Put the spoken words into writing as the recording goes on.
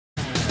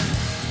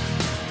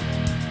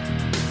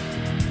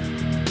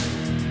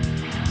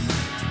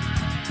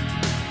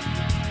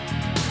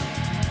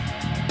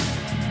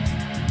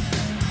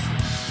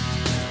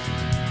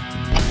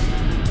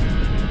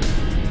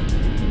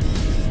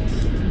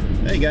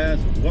guys,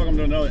 welcome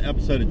to another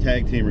episode of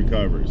Tag-Team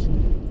Recoveries.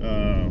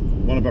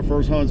 One of our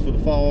first hunts for the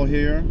fall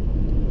here.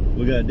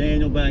 We got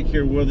Daniel back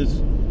here with us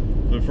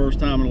for the first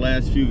time in the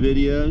last few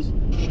videos.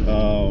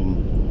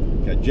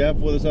 Got Jeff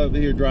with us over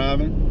here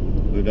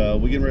driving.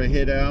 But we're getting ready to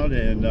head out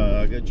and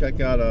go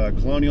check out a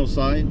colonial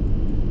site.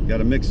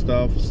 Got a mixed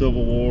stuff,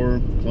 Civil War,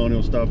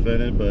 colonial stuff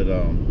in it, but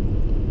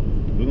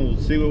we're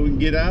gonna see what we can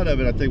get out of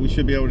it. I think we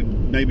should be able to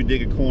maybe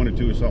dig a coin or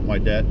two or something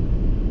like that.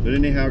 But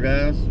anyhow,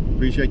 guys,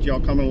 appreciate y'all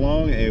coming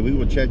along, and we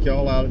will check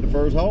y'all out at the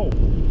first hole.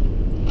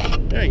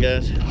 All right,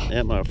 guys,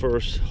 at my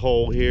first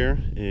hole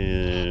here,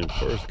 and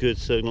first good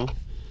signal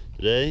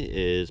today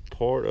is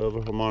part of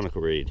a harmonica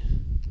reed.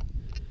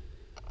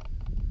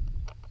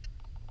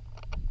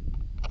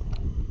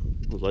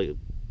 Looks like it's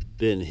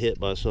been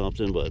hit by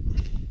something, but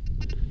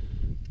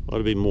ought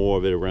to be more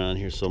of it around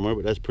here somewhere.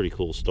 But that's a pretty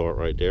cool start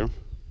right there.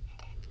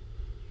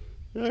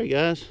 All right,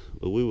 guys,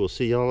 well, we will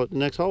see y'all at the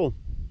next hole.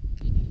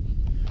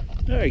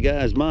 All right,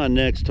 guys, my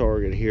next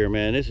target here,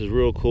 man, this is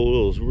real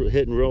cool. It was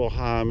hitting real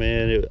high,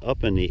 man,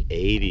 up in the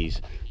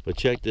 80s. But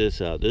check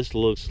this out. This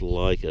looks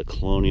like a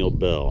colonial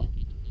bell.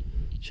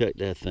 Check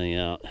that thing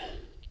out.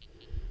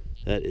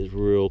 That is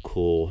real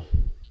cool.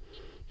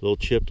 A little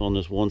chipped on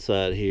this one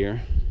side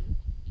here,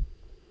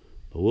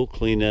 but we'll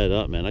clean that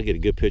up, man. I get a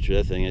good picture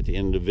of that thing at the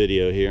end of the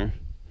video here.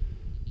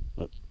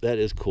 But that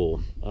is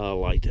cool. I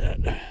like that.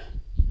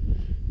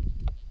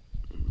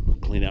 I'll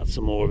clean out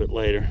some more of it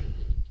later.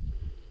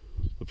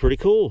 But pretty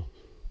cool.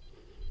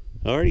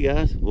 Alrighty,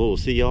 guys, we'll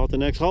see y'all at the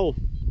next hole.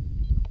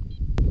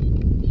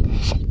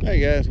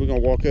 Hey guys, we're gonna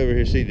walk over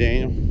here, see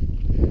Daniel.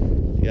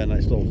 You got a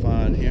nice little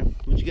find here.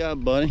 What you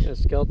got, buddy? A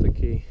skeleton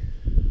key.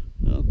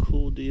 Oh,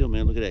 cool deal,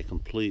 man. Look at that,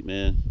 complete,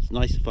 man. It's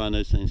nice to find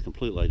those things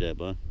complete like that,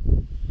 bud.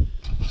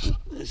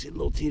 Let's see a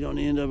little teat on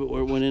the end of it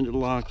where it went into the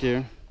lock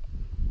there.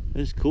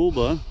 That's cool,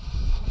 bud.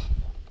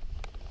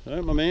 All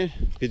right, my man,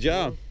 good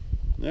job.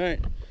 All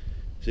right,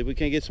 see if we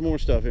can't get some more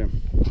stuff here.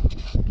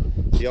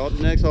 See y'all at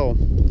the next hole.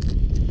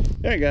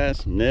 All right,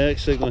 guys,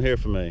 next signal here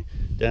for me.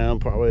 Down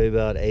probably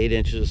about 8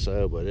 inches or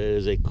so, but it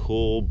is a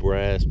cool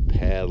brass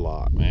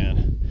padlock,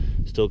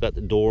 man. Still got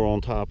the door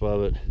on top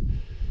of it.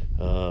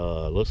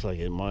 Looks like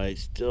it might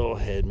still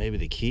had maybe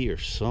the key or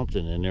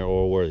something in there,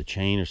 or where the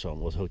chain or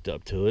something was hooked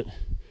up to it.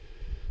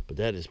 But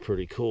that is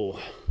pretty cool.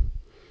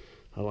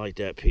 I like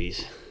that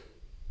piece.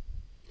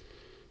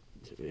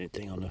 Is there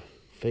anything on the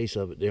face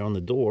of it there on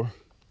the door?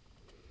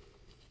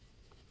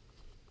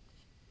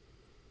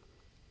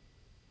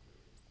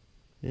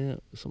 Yeah,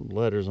 some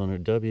letters on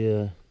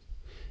there.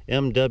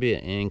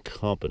 MW and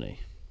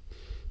Company.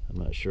 I'm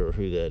not sure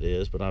who that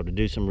is, but I have to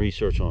do some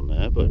research on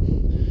that. But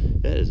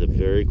that is a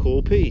very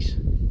cool piece.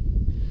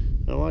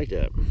 I like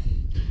that.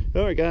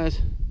 All right, guys.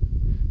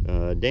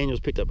 Daniel's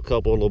picked up a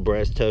couple of little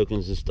brass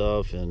tokens and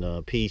stuff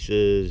and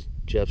pieces.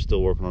 Jeff's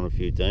still working on a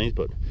few things,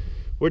 but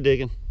we're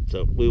digging.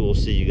 So we will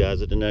see you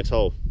guys at the next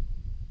hole.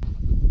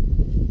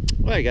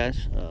 All right,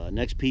 guys.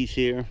 Next piece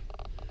here.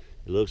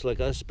 It looks like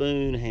a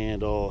spoon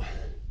handle.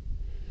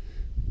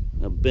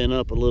 I've bent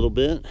up a little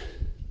bit,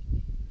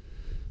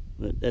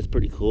 but that's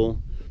pretty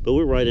cool. But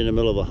we're right in the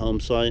middle of a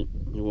home site,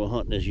 and we're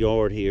hunting this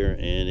yard here,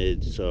 and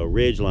it's a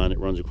ridge line that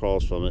runs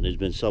across from it. There's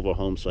been several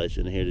home sites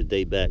in here that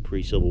date back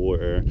pre-Civil War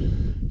era,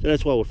 so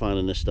that's why we're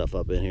finding this stuff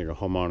up in here, the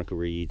harmonica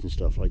reeds and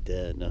stuff like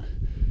that, and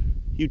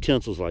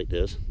utensils like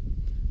this.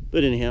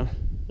 But anyhow,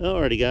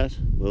 alrighty, guys,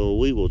 well,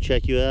 we will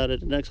check you out at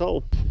the next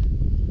hole.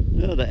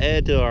 Now, to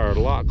add to our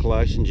lock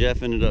collection,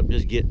 Jeff ended up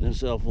just getting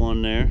himself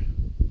one there.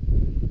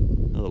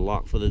 Another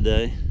lock for the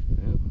day.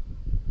 Yep.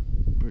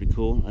 Pretty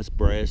cool. That's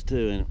brass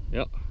too, ain't it?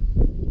 Yep.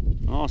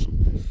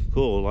 Awesome.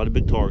 Cool. A lot of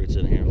big targets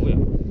in here. Oh, yeah.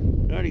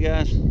 Alrighty,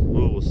 guys.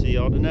 We'll see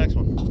y'all at the next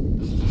one.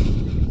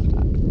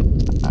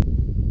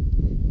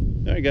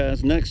 Alright,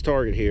 guys. Next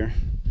target here.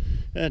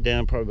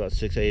 Down probably about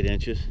 6-8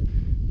 inches.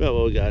 About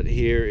what we got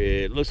here,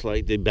 it looks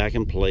like the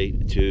backing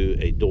plate to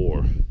a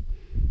door.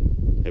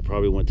 It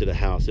probably went to the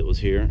house that was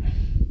here.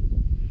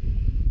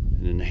 And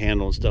then the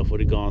handle and stuff would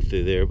have gone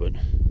through there, but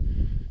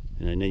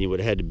and then you would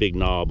have had the big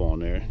knob on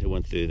there that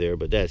went through there,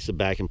 but that's the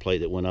backing plate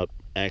that went up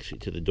actually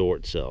to the door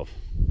itself.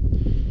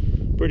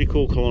 Pretty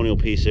cool colonial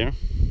piece there.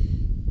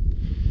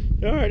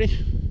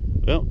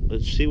 Alrighty, well,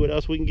 let's see what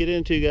else we can get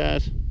into,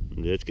 guys.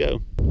 Let's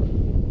go.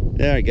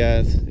 Alright,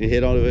 guys, we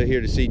head on over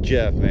here to see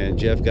Jeff, man.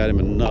 Jeff got him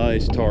a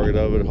nice target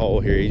over the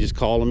hole here. He's just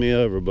calling me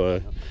over,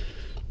 bud.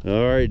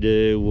 Alright,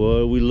 dude, what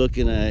are we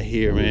looking at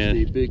here, man?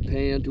 The big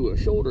pan to a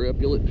shoulder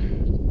epaulet.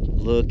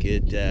 Look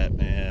at that,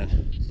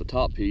 man. It's the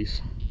top piece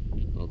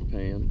of the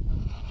pan.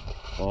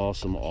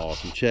 Awesome,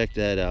 awesome. Check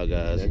that out,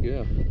 guys. Heck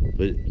yeah.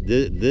 But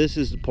this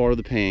is the part of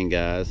the pan,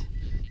 guys.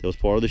 That was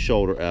part of the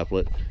shoulder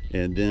epaulet,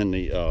 and then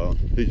the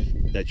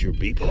that's your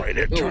beep right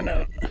there. Turn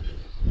out.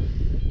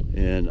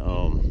 And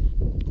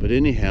but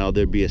anyhow,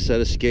 there'd be a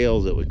set of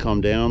scales that would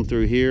come down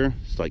through here.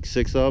 It's like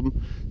 6 of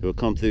them. It would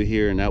come through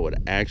here, and that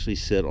would actually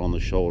sit on the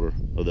shoulder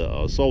of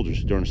the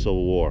soldiers during the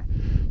Civil War.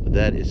 But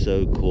that is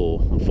so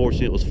cool.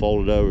 Unfortunately, it was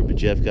folded over, but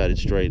Jeff got it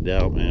straightened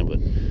out, man. But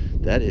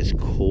That is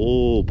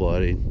cool,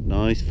 buddy.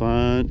 Nice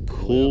find.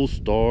 Cool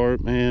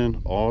start,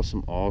 man.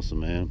 Awesome,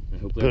 awesome, man. I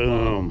hope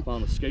Boom. that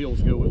the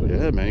scales go with it.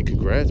 Yeah, man.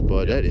 Congrats,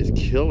 bud. That is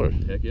killer.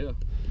 Heck yeah.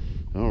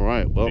 All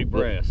right. Well, Big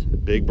brass.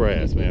 Big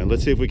brass, man.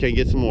 Let's see if we can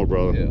get some more,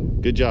 brother. Yeah.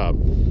 Good job.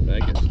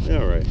 Thank you.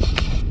 All right.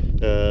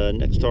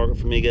 Next target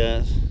for me,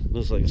 guys.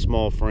 Looks like a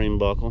small frame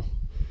buckle.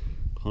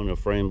 Colonial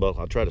frame buckle.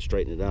 I'll try to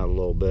straighten it out a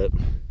little bit.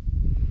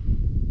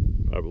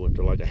 Probably went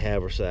to like a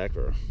haversack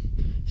or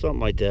something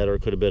like that, or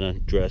it could have been a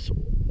dress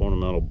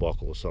ornamental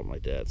buckle or something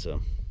like that.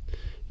 So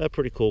that's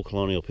pretty cool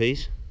colonial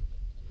piece.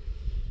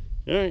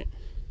 All right,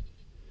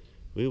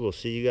 we will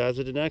see you guys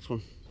at the next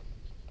one.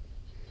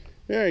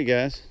 All right,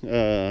 guys,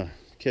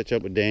 catch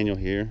up with Daniel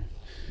here.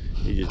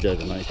 He just dug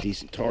a nice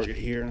decent target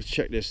here. Let's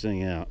check this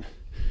thing out.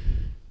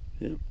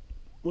 Yep.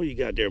 What do you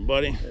got there,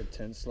 buddy? A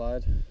tent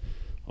slide.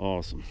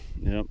 Awesome.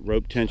 Yep,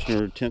 rope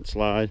tensioner, tent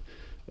slide.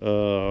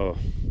 A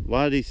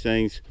lot of these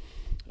things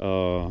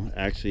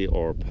actually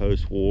are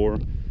post-war.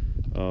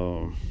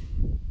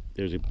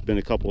 There's been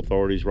a couple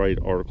authorities write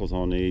articles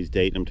on these,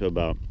 dating them to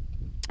about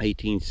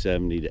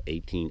 1870 to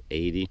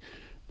 1880.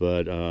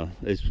 But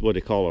it's what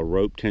they call a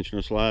rope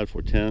tensioner slide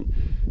for tent,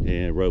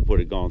 and rope would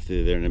have gone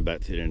through there and then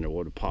back through there, and it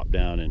would have popped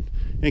down and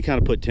kind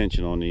of put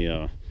tension on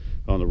the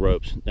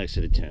ropes next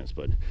to the tents.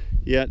 But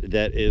yeah,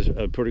 that is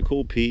a pretty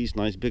cool piece.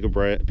 Nice big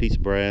piece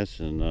of brass,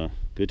 and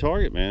good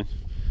target, man.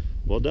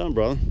 Well done,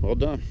 brother. Well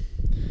done.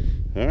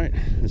 All right,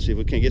 let's see if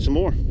we can get some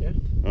more. Yeah.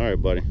 All right,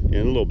 buddy. In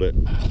a little bit.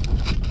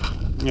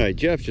 All right,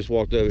 Jeff just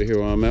walked over here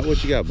where I'm at.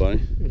 What you got, buddy?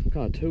 Some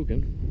kind of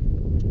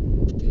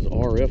token. This is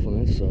RF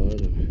on that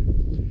side.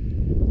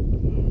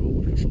 And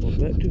we got some on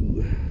that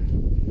too.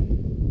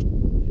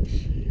 Let's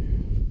see.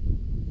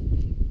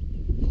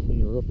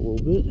 Clean her up a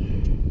little bit.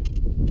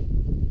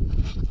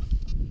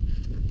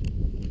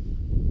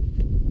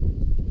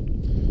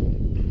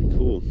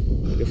 Cool.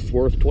 I guess it's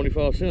worth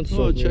 25 cents.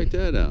 Oh, check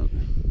that out.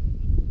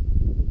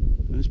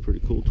 That's pretty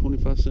cool.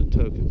 25-cent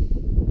token.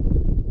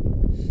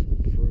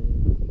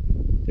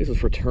 This is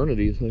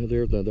fraternity.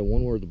 There, the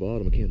one word at the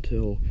bottom. I can't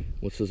tell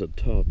what says at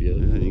the top yet.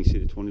 Yeah, you can see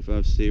the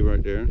 25C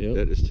right there. Yep.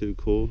 That is too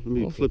cool. Let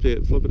me Awesome. flip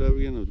it over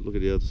again and look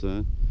at the other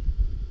side.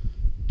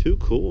 Too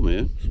cool,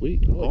 man.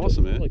 Sweet. I like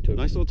Awesome, token. I man. like token.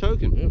 Nice little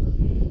token. Yeah.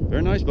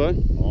 Very nice,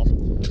 bud.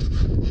 Awesome.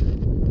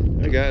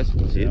 Hey, guys.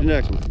 See you in the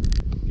next one.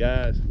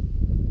 Guys,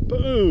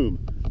 boom.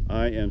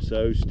 I am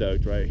so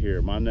stoked right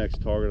here. My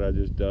next target I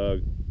just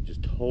dug,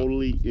 just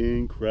totally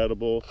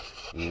incredible.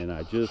 And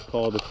I just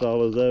called the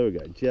fellas over. We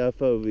got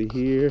Jeff over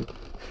here.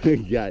 We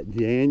got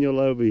Daniel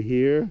over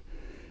here.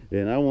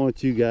 And I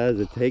want you guys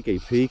to take a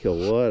peek of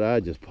what I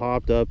just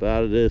popped up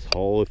out of this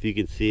hole, if you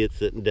can see it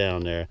sitting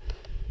down there.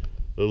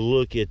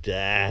 Look at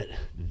that.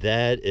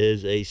 That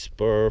is a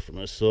spur from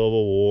the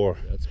Civil War.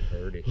 That's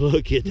pretty.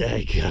 Look at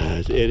that,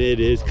 guys. And it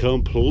is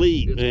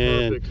complete, It's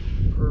man.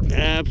 perfect.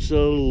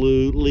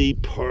 Absolutely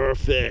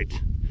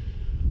perfect.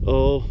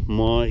 Oh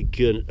my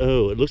goodness.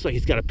 Oh, it looks like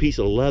it's got a piece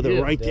of leather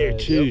Yeah, right it there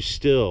does. too. Yep.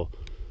 Still.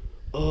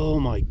 Oh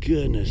my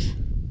goodness.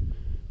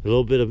 A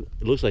little bit of,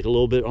 it looks like a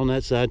little bit on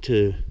that side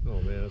too.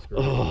 Oh man, that's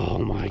great. Oh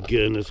my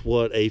goodness,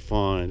 what a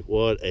find.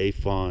 What a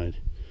find.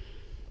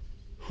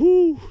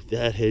 Whew,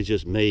 that has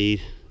just made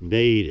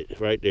it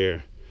right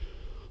there.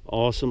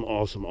 Awesome,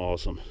 awesome,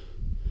 awesome.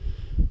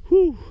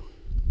 Whew.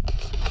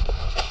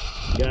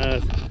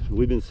 Guys,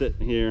 we've been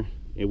sitting here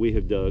and we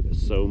have dug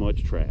so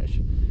much trash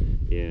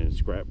and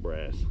scrap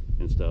brass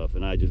and stuff,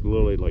 and I just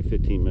literally like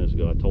 15 minutes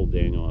ago I told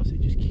Daniel, I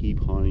said just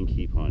keep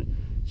hunting,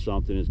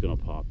 something is gonna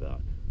pop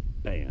out.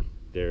 Bam,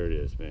 there it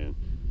is, man.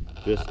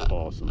 Just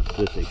awesome.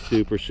 Just a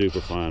super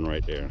fine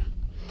right there.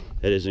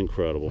 That is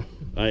incredible.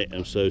 I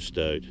am so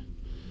stoked.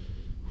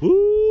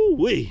 Woo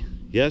wee,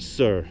 yes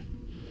sir.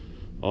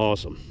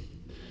 Awesome.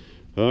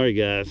 All right,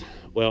 guys,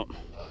 well,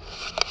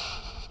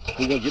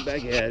 we're gonna get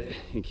back at it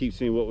and keep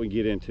seeing what we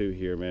get into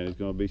here, man. There's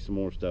gonna be some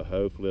more stuff.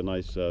 Hopefully a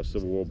nice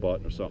Civil War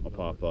button or something will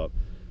pop up.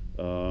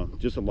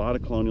 Just a lot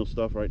of colonial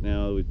stuff right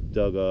now. We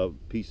dug up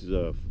pieces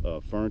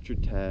of furniture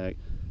tag,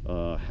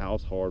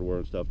 house hardware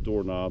and stuff,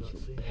 doorknobs,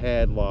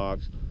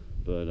 padlocks,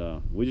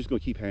 but we're just gonna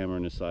keep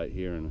hammering this site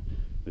here and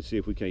let's see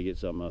if we can get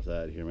something else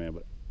out of here, man.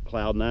 But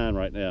cloud 9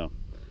 right now.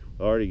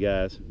 Alrighty,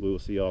 guys, we will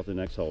see y'all at the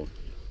next hole.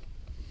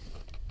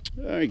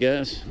 Alright,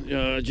 guys,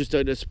 just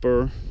dug that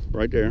spur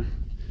right there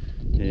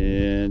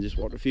and just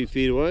walked a few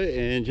feet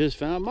away and just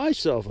found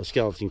myself a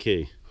skeleton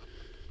key.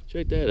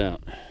 Check that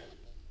out.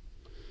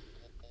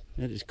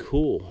 That is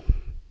cool.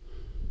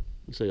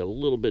 Looks like a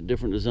little bit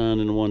different design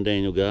than the one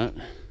Daniel got,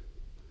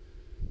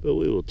 but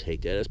we will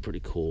take that. That's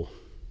pretty cool.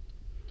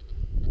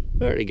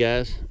 Alrighty,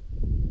 guys,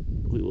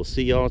 we will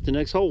see y'all at the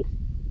next hole.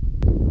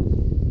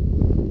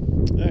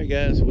 Alright,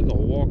 guys, we're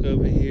gonna walk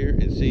over here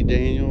and see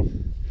Daniel.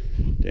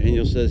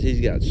 Daniel says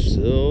he's got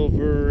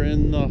silver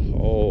in the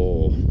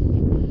hole.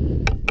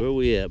 Where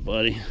we at,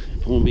 buddy?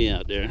 Pull me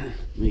out there.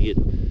 Let me get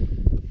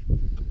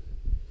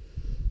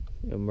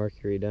A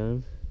mercury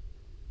dime.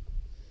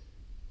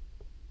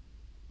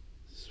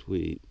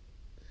 sweet.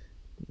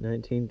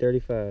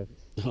 1935.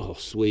 Oh,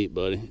 sweet,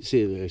 buddy.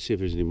 See if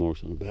there's any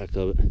marks on the back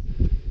of it.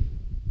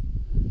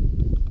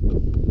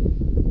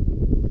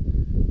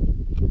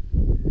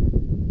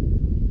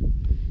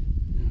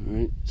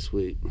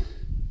 Sweet.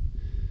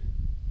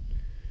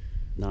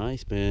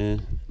 Nice,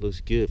 man.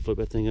 Looks good. Flip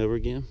that thing over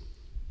again.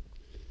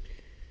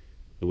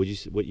 What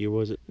year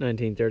was it?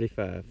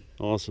 1935.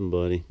 Awesome,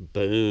 buddy.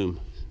 Boom.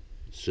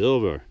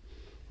 Silver.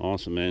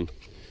 Awesome, man.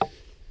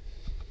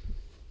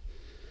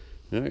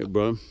 All right,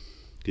 bro.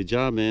 Good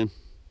job, man.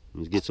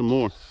 Let's get some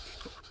more.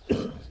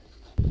 All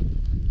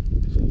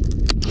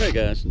right,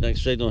 guys.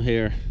 Next signal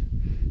here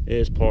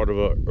is part of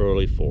an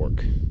early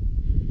fork.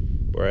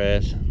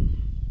 Brass.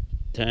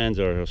 Tines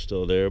are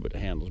still there, but the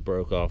handles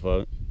broke off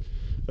of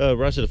it.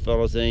 Rest of the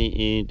fellas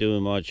ain't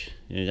doing much.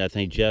 And I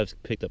think Jeff's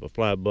picked up a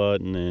flat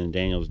button and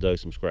Daniel's dug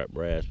some scrap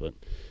brass, but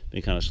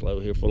been kind of slow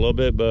here for a little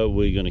bit, but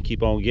we're going to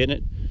keep on getting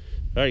it.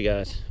 All right,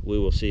 guys, we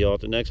will see y'all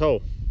at the next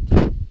hole.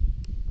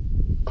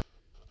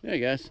 Hey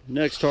guys,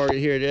 next target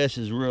here, this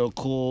is real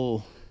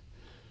cool.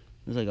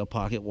 It's like a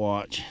pocket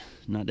watch,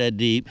 not that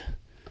deep.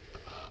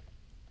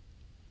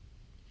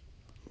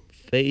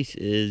 Face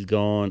is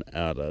gone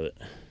out of it.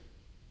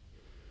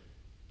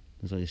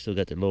 Looks like you still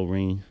got the little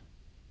ring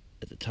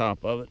at the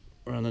top of it,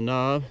 around the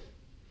knob.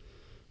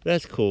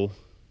 That's cool.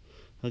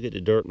 I'll get the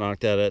dirt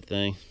knocked out of that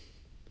thing.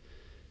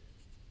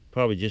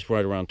 Probably just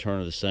right around turn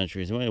of the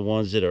century. It's one of the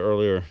ones that are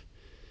earlier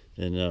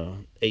than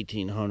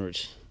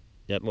 1800s.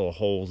 Got little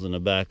holes in the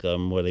back of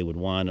them where they would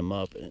wind them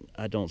up, and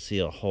I don't see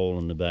a hole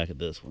in the back of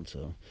this one.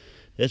 So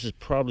this is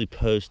probably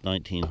post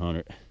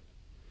 1900.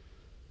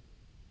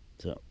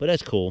 So, but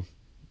that's cool.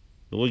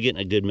 But we're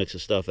getting a good mix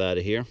of stuff out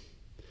of here.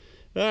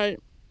 All right,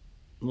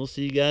 we'll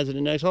see you guys at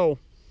the next hole.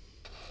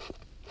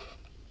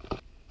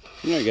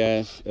 All right,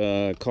 guys,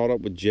 caught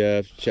up with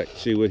Jeff, check to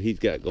see what he's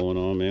got going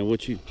on, man.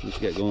 What you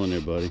got going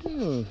there, buddy?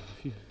 A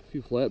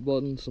few flat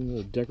buttons, some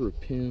little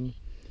decorative pin.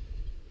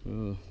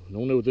 Don't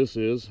know what this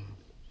is.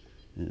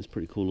 Yeah, it's a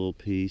pretty cool little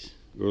piece,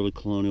 early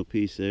colonial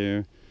piece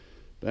there.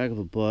 Back of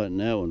a button,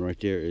 that one right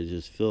there is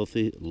just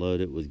filthy,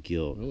 loaded with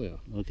gilt. Oh yeah.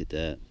 Look at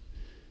that.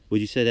 Would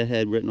you say that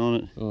had written on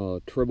it?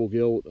 Treble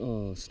gilt,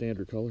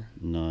 standard color.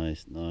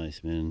 Nice,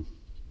 nice, man.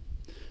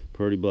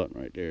 Pretty button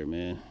right there,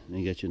 man.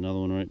 And you got you another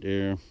one right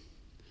there.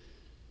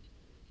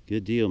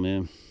 Good deal,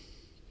 man.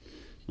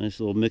 Nice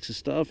little mix of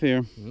stuff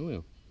here. Oh yeah.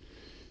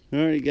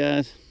 Alright,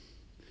 guys.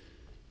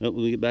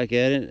 We'll get back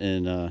at it,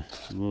 and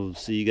we'll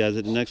see you guys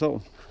at the next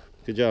hole.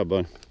 Good job,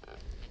 bud.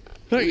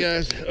 Alright,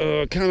 guys.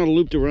 Kind of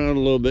looped around a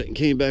little bit and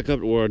came back up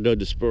to where I dug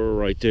the spur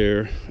right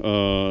there.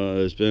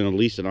 It's been at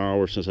least an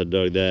hour since I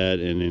dug that,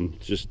 and then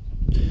just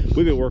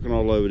we've been working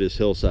all over this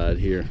hillside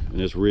here and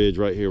this ridge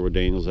right here where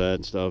Daniel's at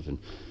and stuff, and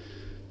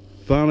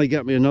finally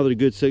got me another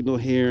good signal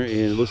here, and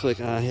it looks like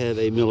I have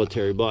a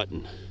military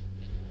button.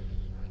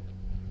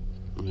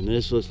 And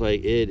this looks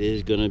like it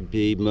is going to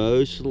be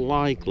most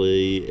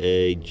likely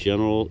a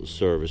general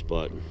service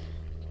button.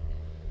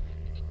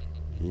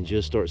 And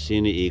just start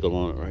seeing the eagle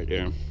on it right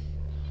there.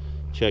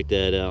 Check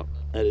that out.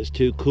 That is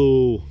too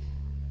cool.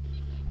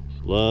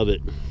 Love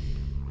it.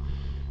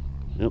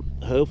 Yep.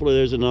 Hopefully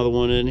there's another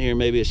one in here,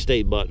 maybe a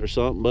state button or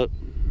something, but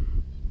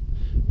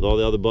with all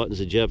the other buttons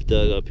that Jeff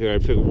dug up here, I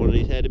figured one of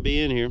these had to be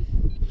in here.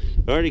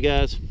 Alrighty,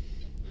 guys.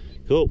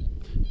 Cool.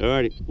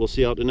 Alrighty, we'll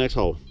see you out the next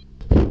hole.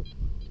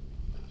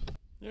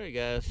 Alright,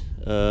 guys.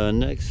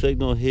 Next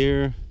signal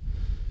here.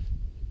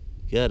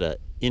 Got a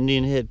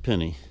Indian head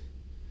penny.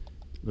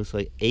 Looks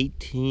like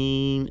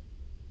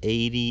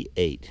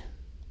 1888.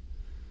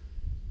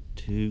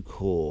 Too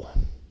cool.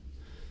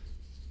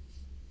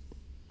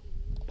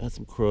 Got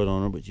some crud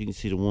on her, but you can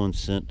see the 1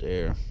 cent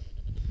there.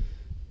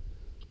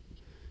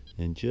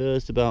 And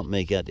just about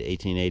make out the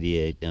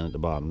 1888 down at the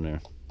bottom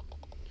there.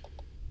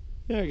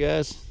 Alright,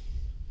 guys.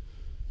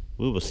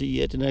 We will see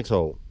you at the next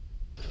hole.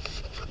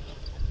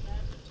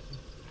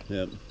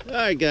 Yep.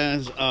 Alright,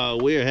 guys,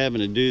 we are having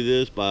to do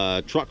this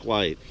by truck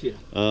light.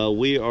 Yeah.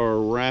 We are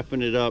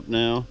wrapping it up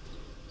now,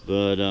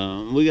 but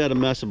we got a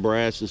mess of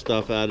brass and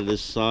stuff out of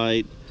this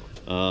site.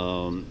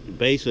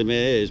 Basically,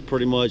 man, it's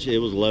pretty much, it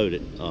was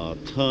loaded. A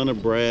ton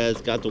of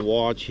brass. Got the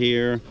watch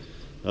here,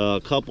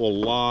 a couple of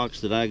locks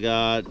that I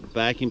got,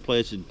 backing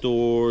plates at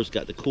doors,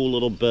 got the cool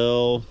little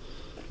bell,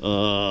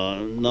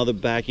 another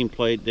backing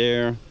plate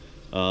there.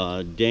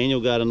 Daniel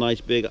got a nice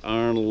big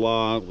iron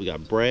lock. We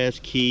got brass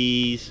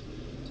keys.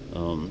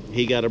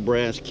 He got a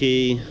brass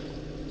key,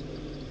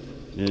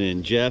 and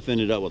then Jeff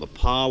ended up with a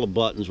pile of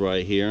buttons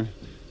right here.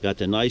 Got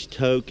the nice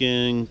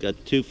token, got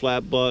the 2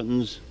 flat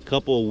buttons, a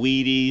couple of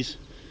Wheaties,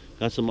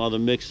 got some other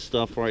mixed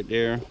stuff right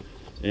there,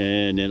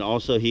 and then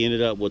also he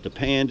ended up with the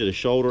pan to the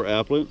shoulder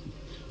applet.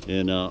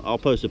 And I'll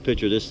post a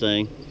picture of this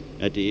thing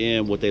at the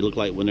end, what they look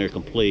like when they're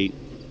complete.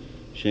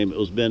 Shame it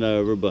was bent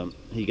over, but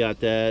he got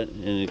that.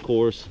 And of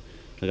course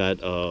I got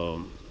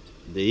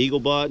the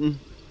eagle button.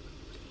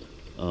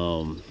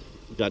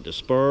 Got the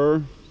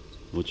spur,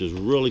 which is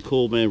really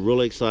cool, man.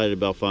 Really excited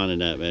about finding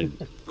that, man.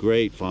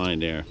 Great find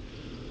there.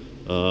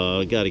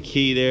 Got a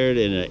key there,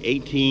 and an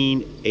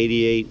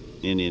 1888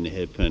 Indian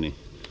head penny.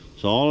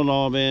 So all in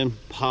all, man,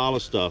 pile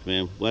of stuff,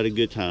 man. We had a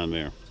good time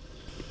there.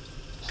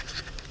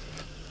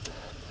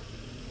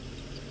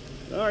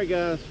 All right,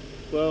 guys.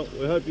 Well,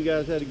 we hope you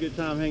guys had a good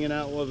time hanging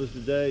out with us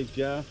today,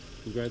 Jeff.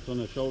 Congrats on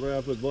the shoulder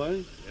output,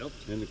 buddy. Yep.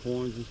 And the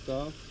coins and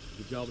stuff.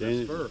 Good job with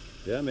Daniel, that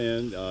spur. yeah,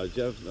 man.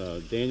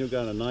 Daniel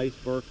got a nice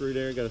Mercury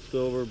there. Got a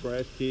silver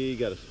brass key.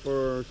 Got a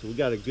spur. So we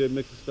got a good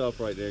mix of stuff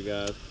right there,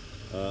 guys.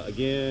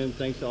 Again,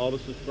 thanks to all the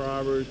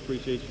subscribers.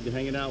 Appreciate you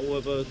hanging out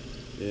with us.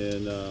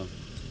 And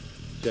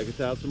check us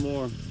out some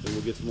more. And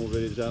we'll get some more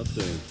videos out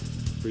soon.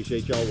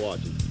 Appreciate y'all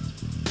watching.